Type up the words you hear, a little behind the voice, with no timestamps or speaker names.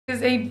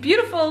It's a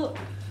beautiful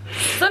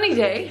sunny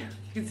day,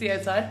 you can see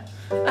outside,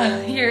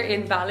 here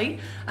in Bali,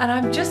 and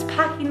I'm just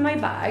packing my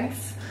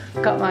bags.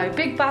 Got my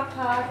big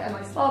backpack and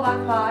my small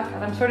backpack,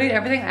 and I'm sorting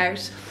everything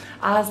out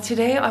as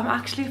today I'm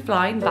actually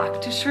flying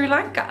back to Sri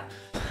Lanka.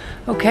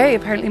 Okay,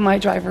 apparently my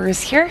driver is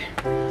here.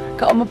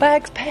 Got all my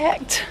bags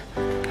packed,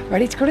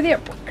 ready to go to the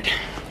airport.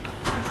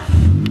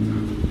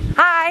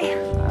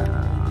 Hi!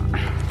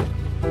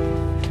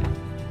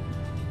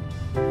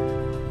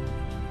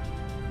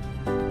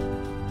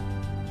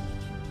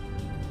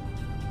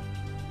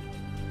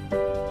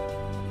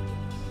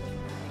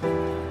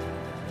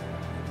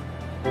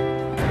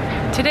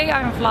 Today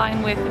I'm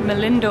flying with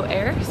Malindo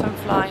Air, so I'm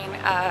flying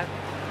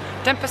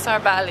Pettah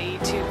Bazarre, Bali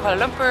to Kuala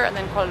Lumpur and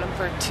then Kuala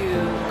Lumpur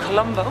to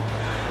Colombo.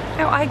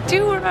 Now I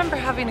do remember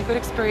having a good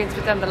experience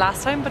with them the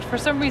last time, but for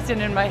some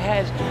reason in my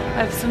head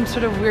I have some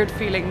sort of weird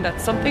feeling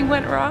that something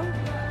went wrong.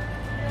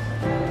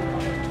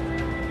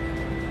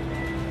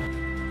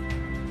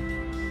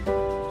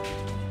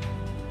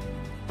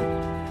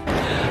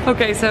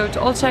 Okay, so it's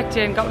all checked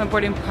in, got my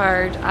boarding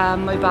card.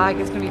 My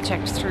bag is going to be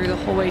checked through the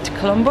whole way to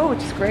Colombo,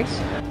 which is great.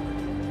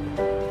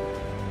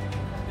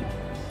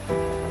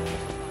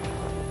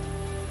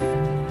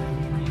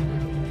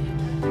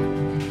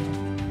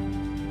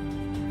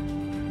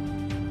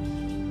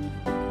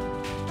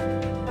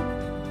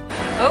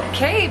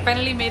 Okay,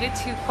 finally made it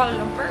to Kuala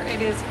Lumpur.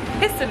 It is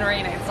pissing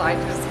rain outside,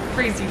 just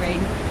crazy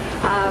rain.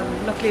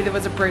 Luckily there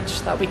was a bridge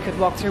that we could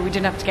walk through. We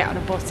didn't have to get on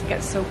a bus and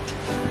get soaked.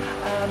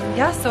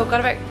 Yeah, so got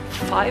about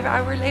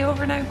 5-hour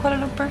layover now in Kuala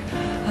Lumpur,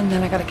 and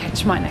then I gotta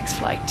catch my next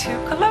flight to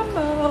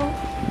Colombo.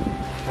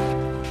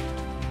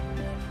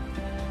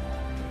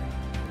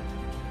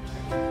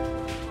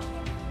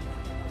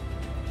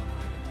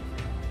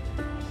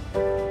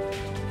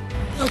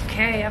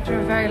 Okay, after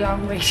a very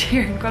long wait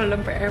here in Kuala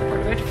Lumpur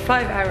airport, about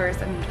 5 hours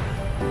and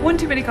one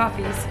too many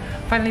coffees,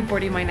 finally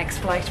boarding my next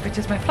flight, which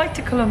is my flight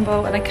to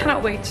Colombo, and I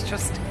cannot wait to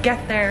just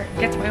get there,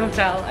 get to my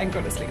hotel and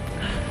go to sleep.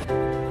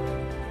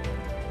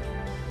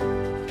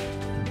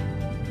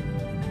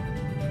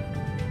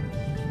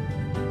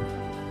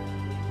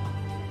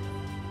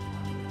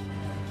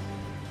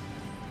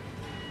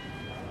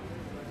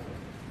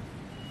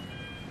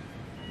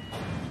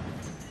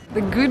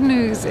 The good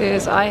news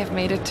is I have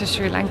made it to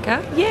Sri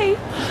Lanka, yay!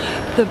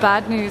 The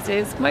bad news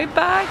is my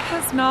bag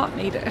has not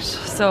made it.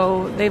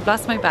 So they've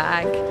lost my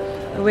bag.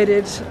 I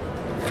waited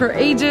for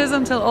ages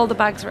until all the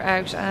bags were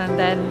out, and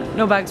then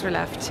no bags were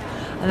left.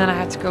 And then I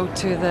had to go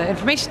to the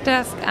information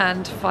desk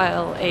and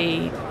file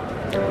a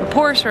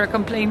report or a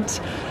complaint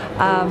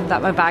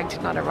that my bag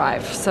did not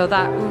arrive. So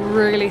that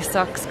really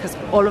sucks because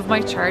all of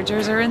my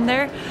chargers are in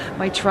there,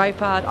 my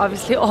tripod,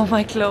 obviously all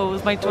my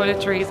clothes, my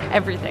toiletries,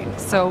 everything.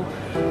 So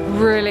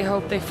really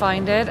hope they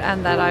find it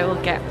and that I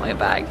will get my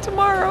bag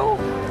tomorrow.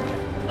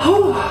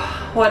 Oh,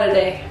 what a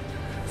day.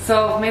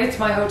 So I've made it to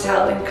my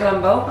hotel in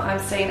Colombo. I'm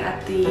staying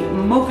at the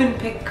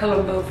Movenpick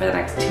Colombo for the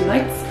next 2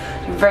 nights.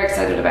 I'm very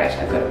excited about it.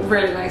 I've got a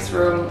really nice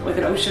room with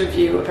an ocean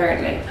view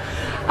apparently.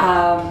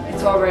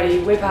 It's already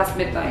way past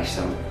midnight,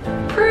 so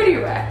I'm pretty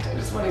wrecked. I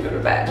just want to go to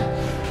bed.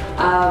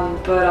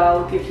 But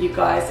I'll give you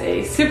guys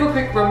a super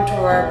quick room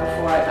tour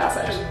before I pass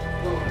out.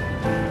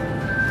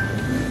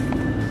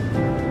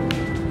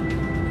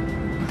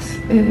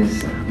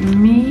 This is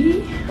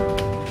me.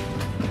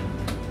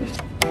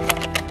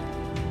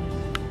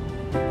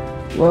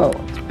 Whoa,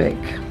 it's big.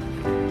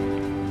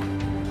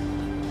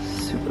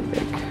 Super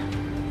big.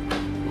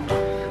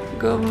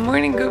 Good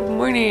morning, good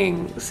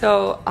morning.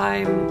 So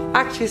I'm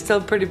actually still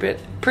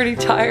pretty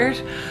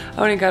tired.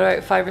 I only got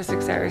about 5 or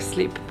 6 hours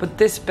sleep, but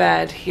this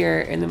bed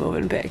here in the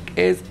Movenpick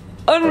is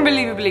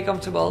unbelievably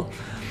comfortable.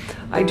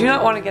 I do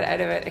not want to get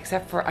out of it,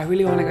 except for I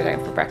really want to go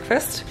down for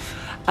breakfast.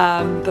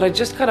 But I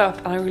just got up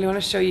and I really want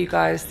to show you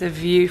guys the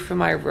view from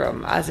my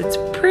room, as it's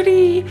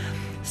pretty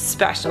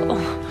special.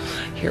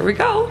 Here we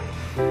go.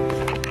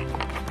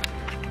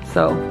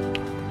 So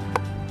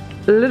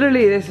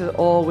literally this is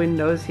all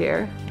windows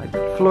here, like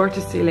floor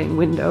to ceiling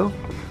window.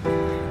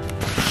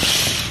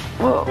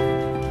 Whoa,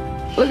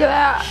 look at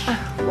that.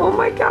 Oh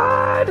my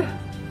god.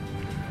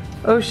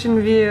 Ocean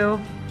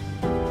view.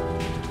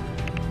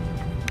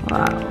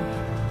 Wow.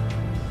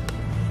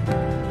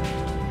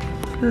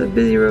 There's a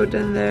busy road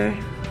down there.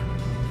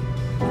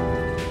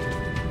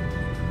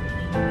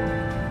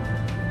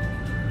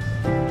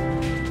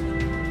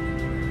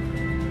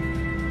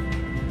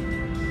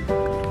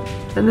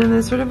 And then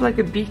there's sort of like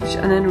a beach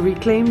and then a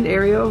reclaimed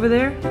area over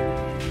there.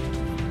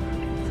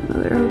 It's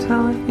another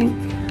hotel, I think.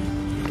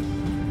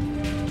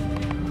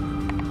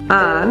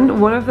 And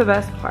one of the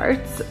best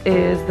parts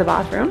is the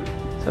bathroom.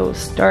 So we'll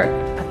start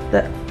at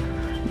the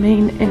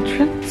main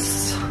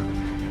entrance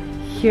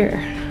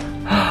here.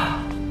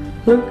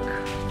 Look,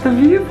 the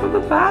view from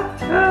the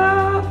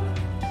bathtub.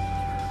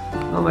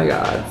 Oh my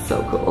god,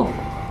 so cool.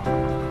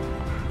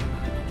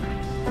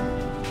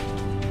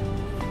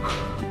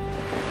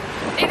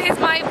 It is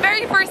my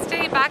very first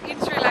day back in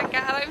Sri Lanka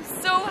and I'm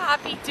so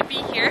happy to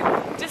be here,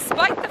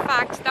 despite the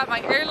fact that my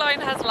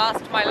airline has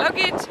lost my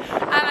luggage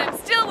and I'm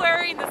still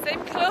wearing the same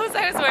clothes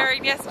I was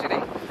wearing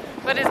yesterday.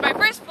 But it's my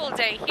first full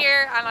day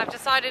here, and I've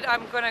decided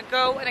I'm gonna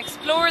go and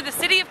explore the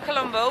city of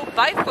Colombo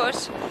by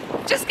foot,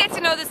 just get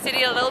to know the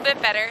city a little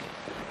bit better,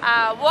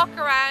 walk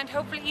around,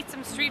 hopefully eat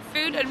some street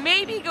food, and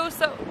maybe go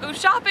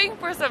shopping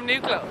for some new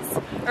clothes.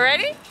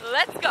 Ready?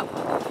 Let's go!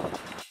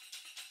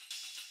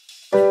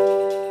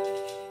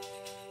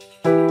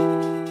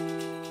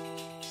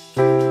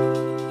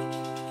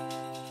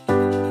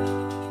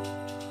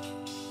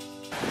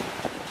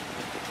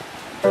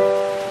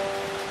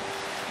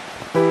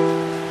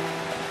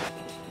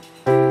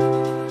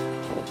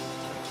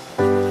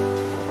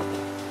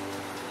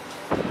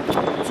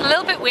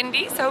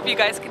 Windy, so I hope you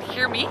guys can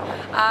hear me.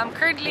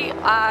 Currently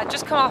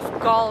just come off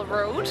Galle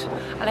Road,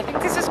 and I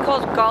think this is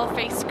called Galle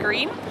Face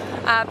Green.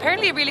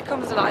 Apparently it really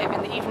comes alive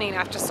in the evening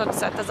after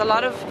sunset. There's a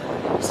lot of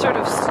sort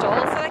of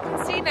stalls that I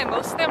can see. Now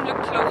most of them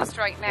look closed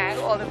right now,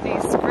 all of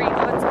these green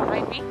huts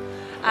behind me.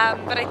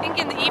 But I think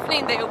in the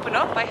evening they open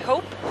up, I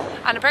hope.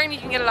 And apparently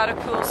you can get a lot of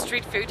cool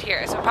street food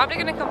here. So I'm probably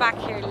going to come back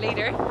here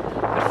later.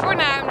 But for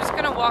now I'm just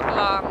going to walk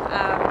along.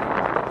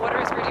 The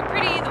water is really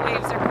pretty, the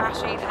waves are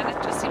crashing, and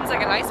it just seems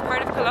like a nice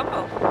part of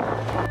Colombo.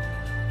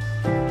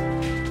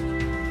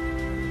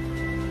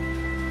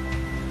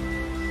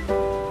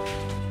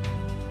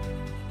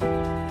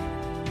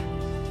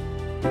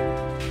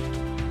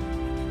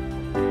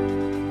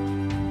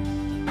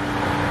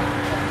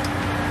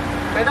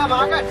 Pettah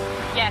Market?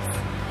 Yes.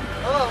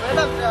 Oh,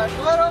 madam,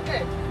 tour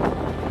okay?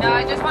 No,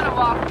 I just want to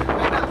walk.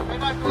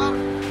 Pettah tour?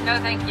 No,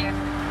 thank you.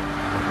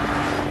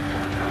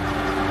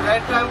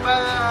 Red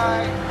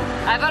temple.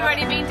 I've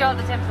already been to all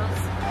the temples.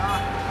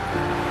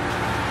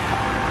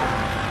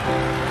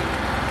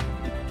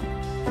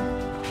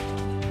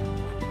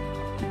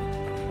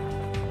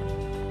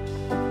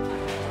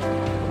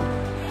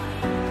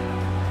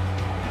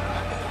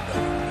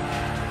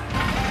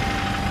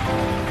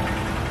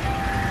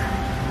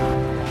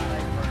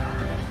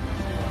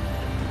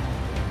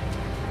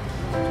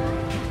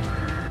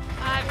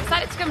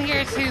 Come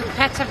here to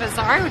Pettah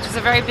Bazarre, which is a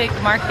very big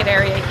market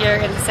area here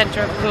in the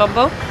center of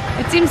Colombo.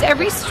 It seems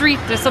every street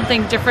there's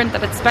something different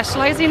that it's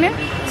specializing in.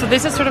 So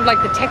this is sort of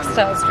like the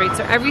textile street.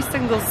 So every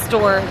single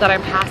store that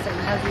I'm passing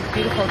has these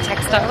beautiful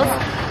textiles.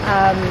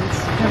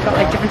 I've got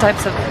like different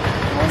types of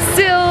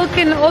silk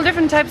and all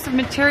different types of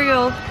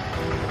material.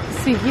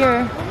 See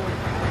here.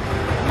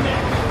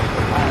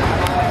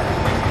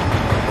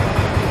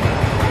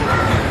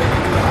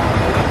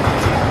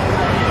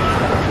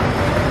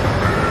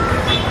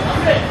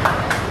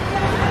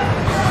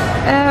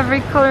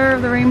 Every color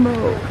of the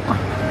rainbow.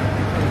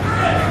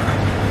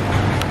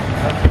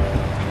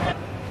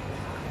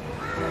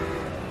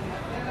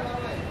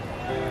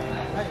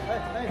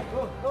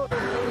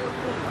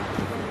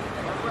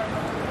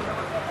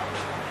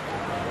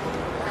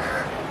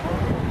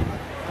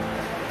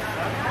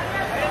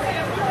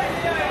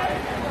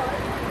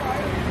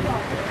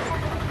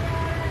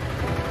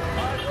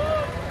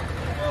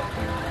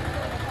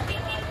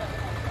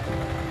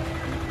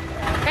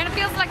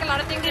 Feels like a lot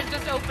of things are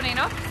just opening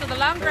up, so the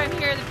longer I'm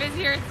here the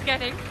busier it's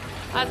getting.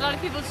 There's a lot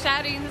of people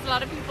shouting, there's a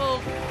lot of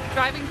people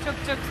driving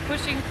tuk-tuks,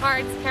 pushing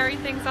carts, carrying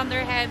things on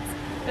their heads.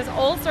 There's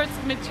all sorts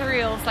of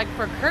materials, like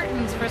for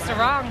curtains, for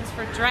sarongs,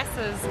 for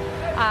dresses,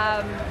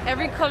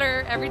 every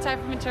color, every type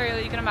of material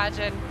you can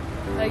imagine.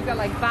 You've got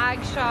like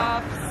bag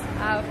shops,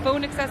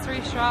 phone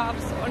accessory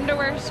shops,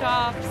 underwear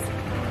shops.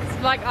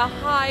 It's like a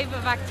hive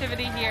of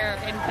activity here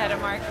in Pettah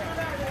Market.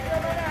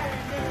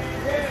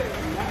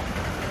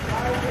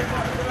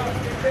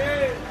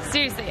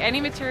 Seriously, any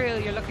material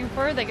you're looking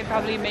for, they could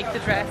probably make the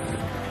dress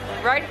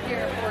right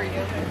here for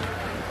you.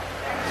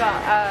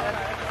 Got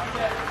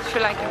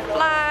Sri Lankan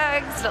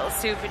flags, little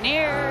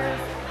souvenirs.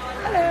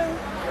 Hello.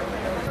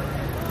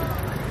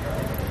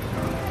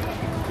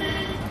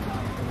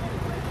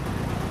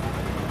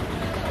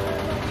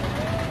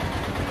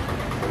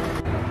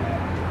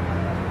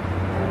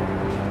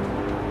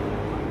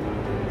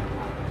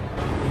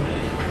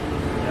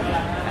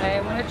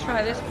 I'm gonna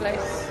try this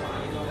place.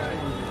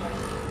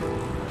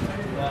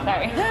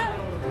 Sorry.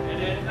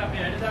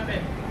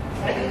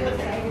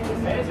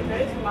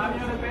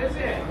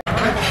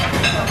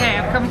 Okay,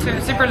 I've come to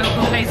a super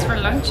local place for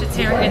lunch. It's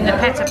here in the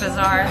Pettah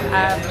Bazarre.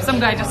 Some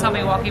guy just saw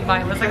me walking by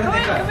and was like, come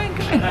in, come in,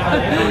 come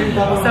in.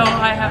 So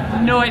I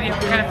have no idea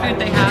what kind of food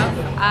they have.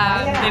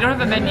 They don't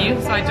have a menu,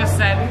 so I just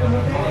said,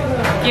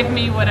 give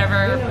me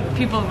whatever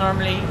people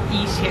normally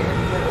eat here.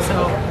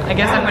 So I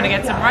guess I'm going to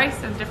get some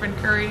rice and different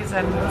curries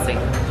and we'll see.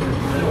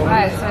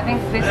 Right, so I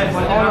think this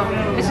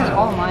is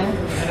all mine.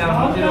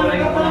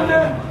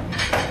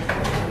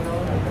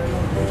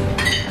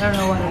 I don't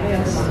know what it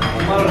is.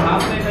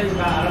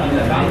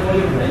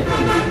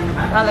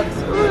 That looks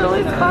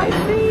really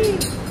spicy.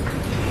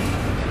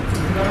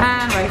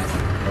 And rice.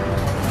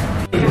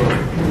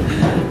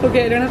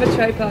 Okay, I don't have a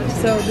tripod,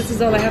 so this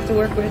is all I have to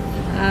work with.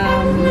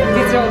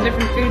 These are all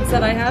different foods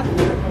that I have.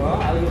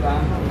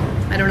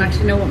 I don't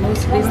actually know what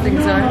most of these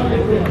things are.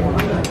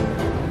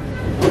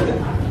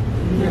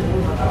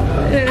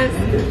 This.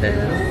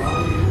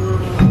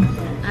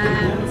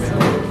 And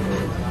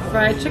some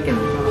fried chicken.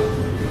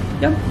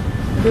 Yum.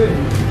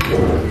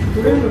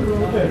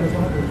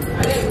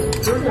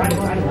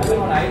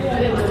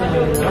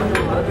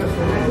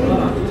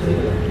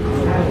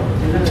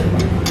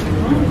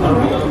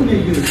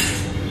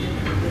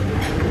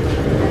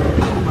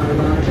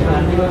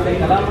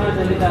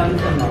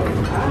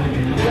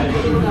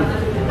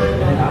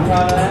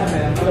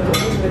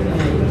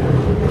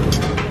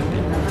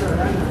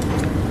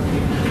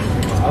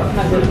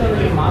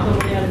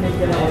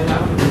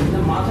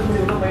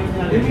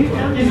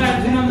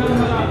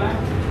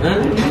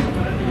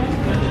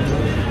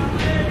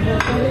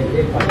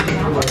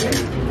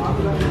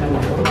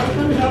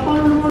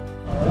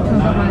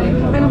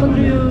 Pineapple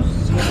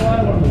juice.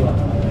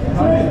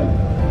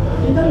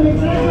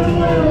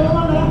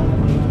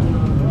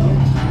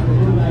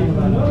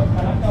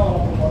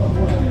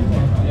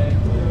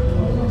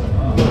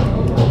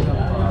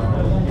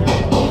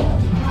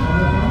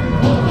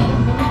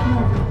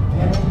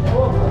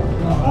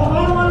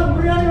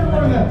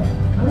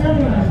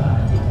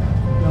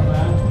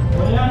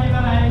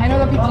 I know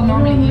that people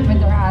normally eat with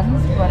their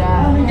hands, but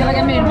I feel like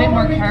I've been a bit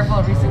more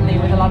careful recently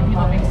with a lot of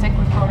people being sick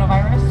with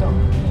coronavirus, so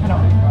I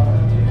don't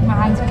keep my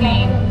hands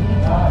clean,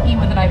 eat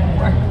with the knife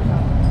before.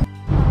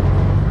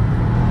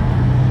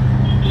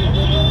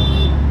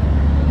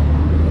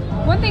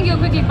 One thing you'll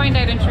quickly find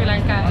out in Sri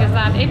Lanka is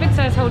that if it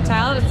says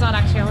hotel, it's not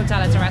actually a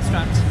hotel, it's a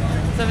restaurant.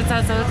 So if it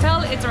says a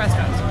hotel, it's a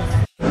restaurant.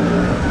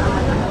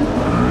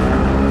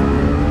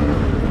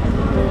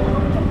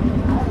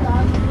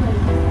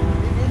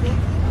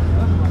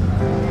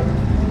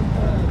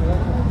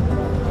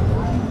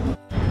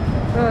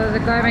 So there's a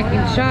guy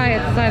making chai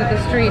at the side of the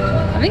street.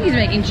 I think he's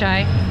making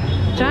chai.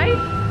 Chai?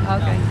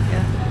 Okay,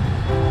 yeah.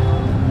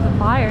 The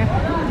fire.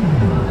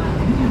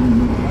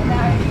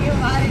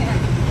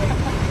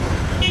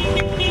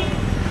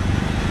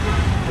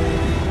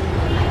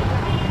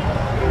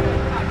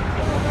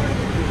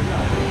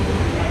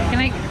 Can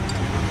I?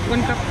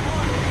 One cup.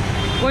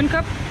 One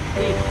cup?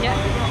 Yeah.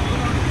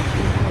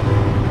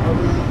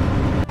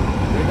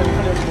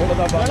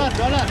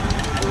 Dollar.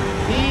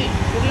 See,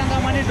 Sri Lanka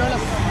money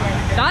dollars.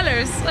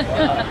 Dollars?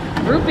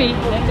 Rupee?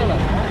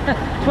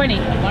 20.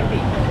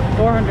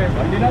 400.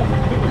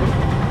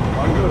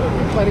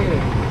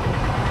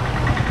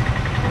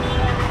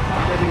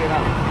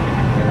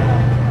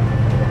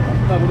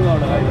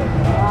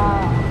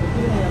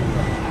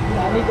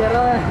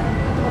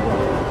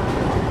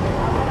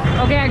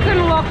 Okay, I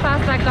couldn't walk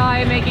past that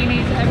guy making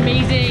these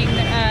amazing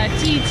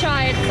tea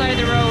chai at the side of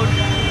the road,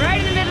 right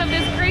in the middle of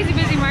this crazy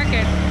busy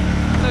market.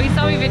 So he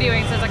saw me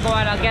videoing, says, "Go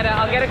on, I'll get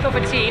a cup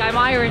of tea. I'm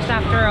Irish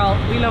after all.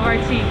 We love our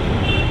tea."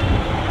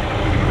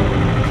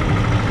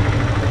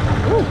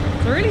 Ooh,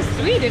 it's really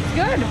sweet. It's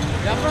good.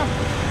 Where from?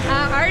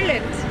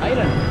 Ireland.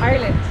 Ireland.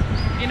 Ireland.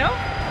 You know?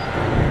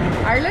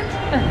 Ireland?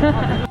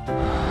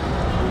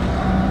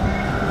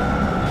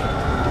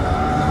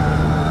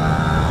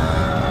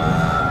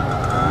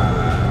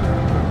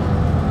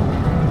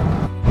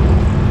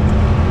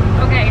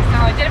 Okay, so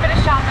I did a bit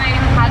of shopping,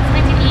 had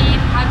something to eat,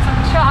 had some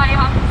chai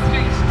on the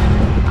street.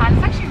 And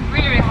it's actually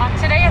really, really hot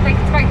today. I think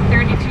it's about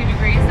 32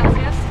 degrees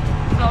Celsius.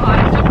 So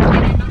I jumped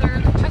in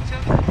another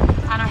tuk-tuk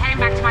and I'm heading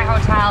back to my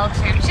hotel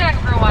to chill out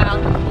for a while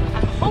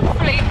and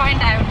hopefully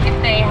find out if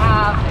the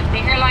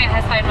airline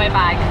has found my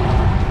bag.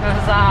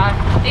 Because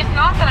if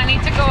not, then I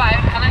need to go out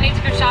and I need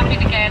to go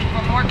shopping again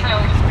for more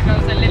clothes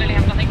because I literally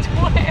have nothing to wear.